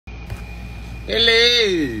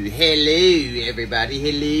Hello everybody,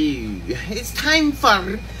 hello. It's time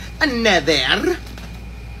for another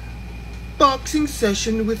boxing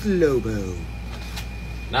session with Lobo.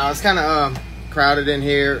 Now it's kind of crowded in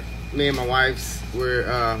here. Me and my wife's,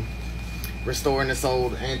 we're restoring this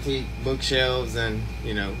old antique bookshelves, and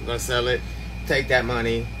you know, gonna sell it, take that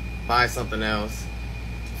money, buy something else,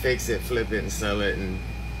 fix it, flip it, and sell it, and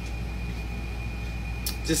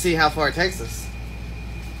just see how far it takes us.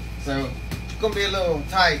 So it's gonna be a little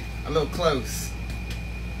tight, a little close.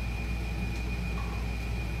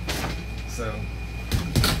 So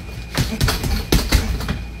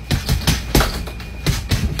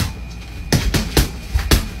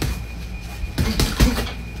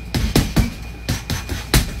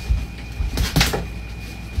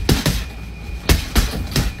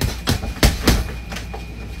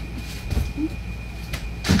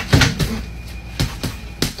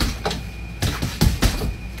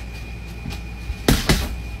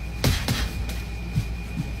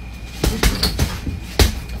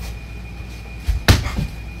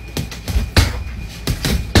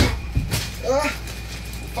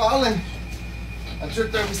falling. I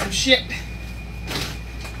tripped over some shit.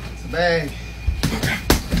 It's a bag.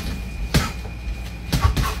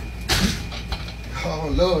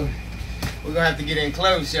 Oh Lord. We're gonna have to get in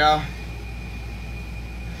close, y'all.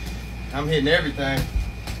 I'm hitting everything.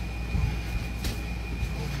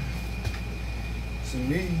 Some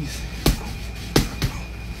knees.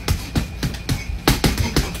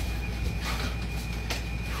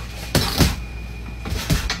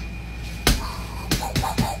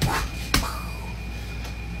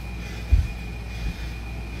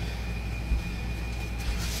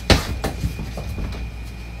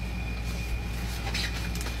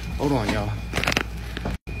 Hold on, y'all.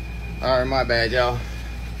 Alright, my bad, y'all.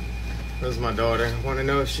 This is my daughter. I want to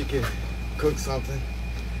know if she can cook something.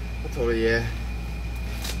 I told her, yeah.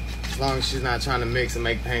 As long as she's not trying to mix and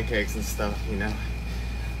make pancakes and stuff, you know.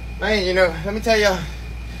 Man, you know, let me tell y'all,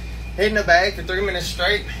 hitting the bag for 3 minutes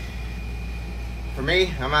straight, for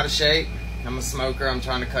me, I'm out of shape. I'm a smoker. I'm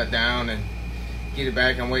trying to cut down and get it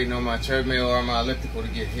back. I'm waiting on my treadmill or my elliptical to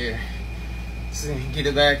get here. So, get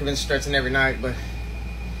it back. I've been stretching every night, but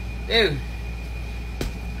dude,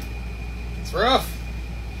 it's rough,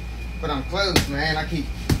 but I'm close, man. I keep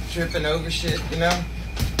tripping over shit, you know.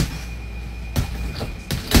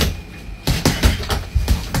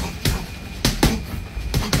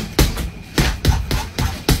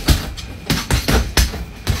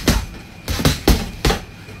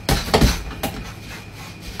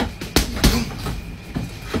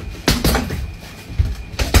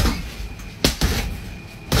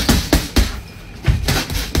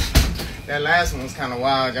 That last one was kind of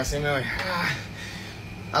wild. Y'all see me like,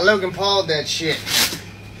 I Logan Paul'd that shit.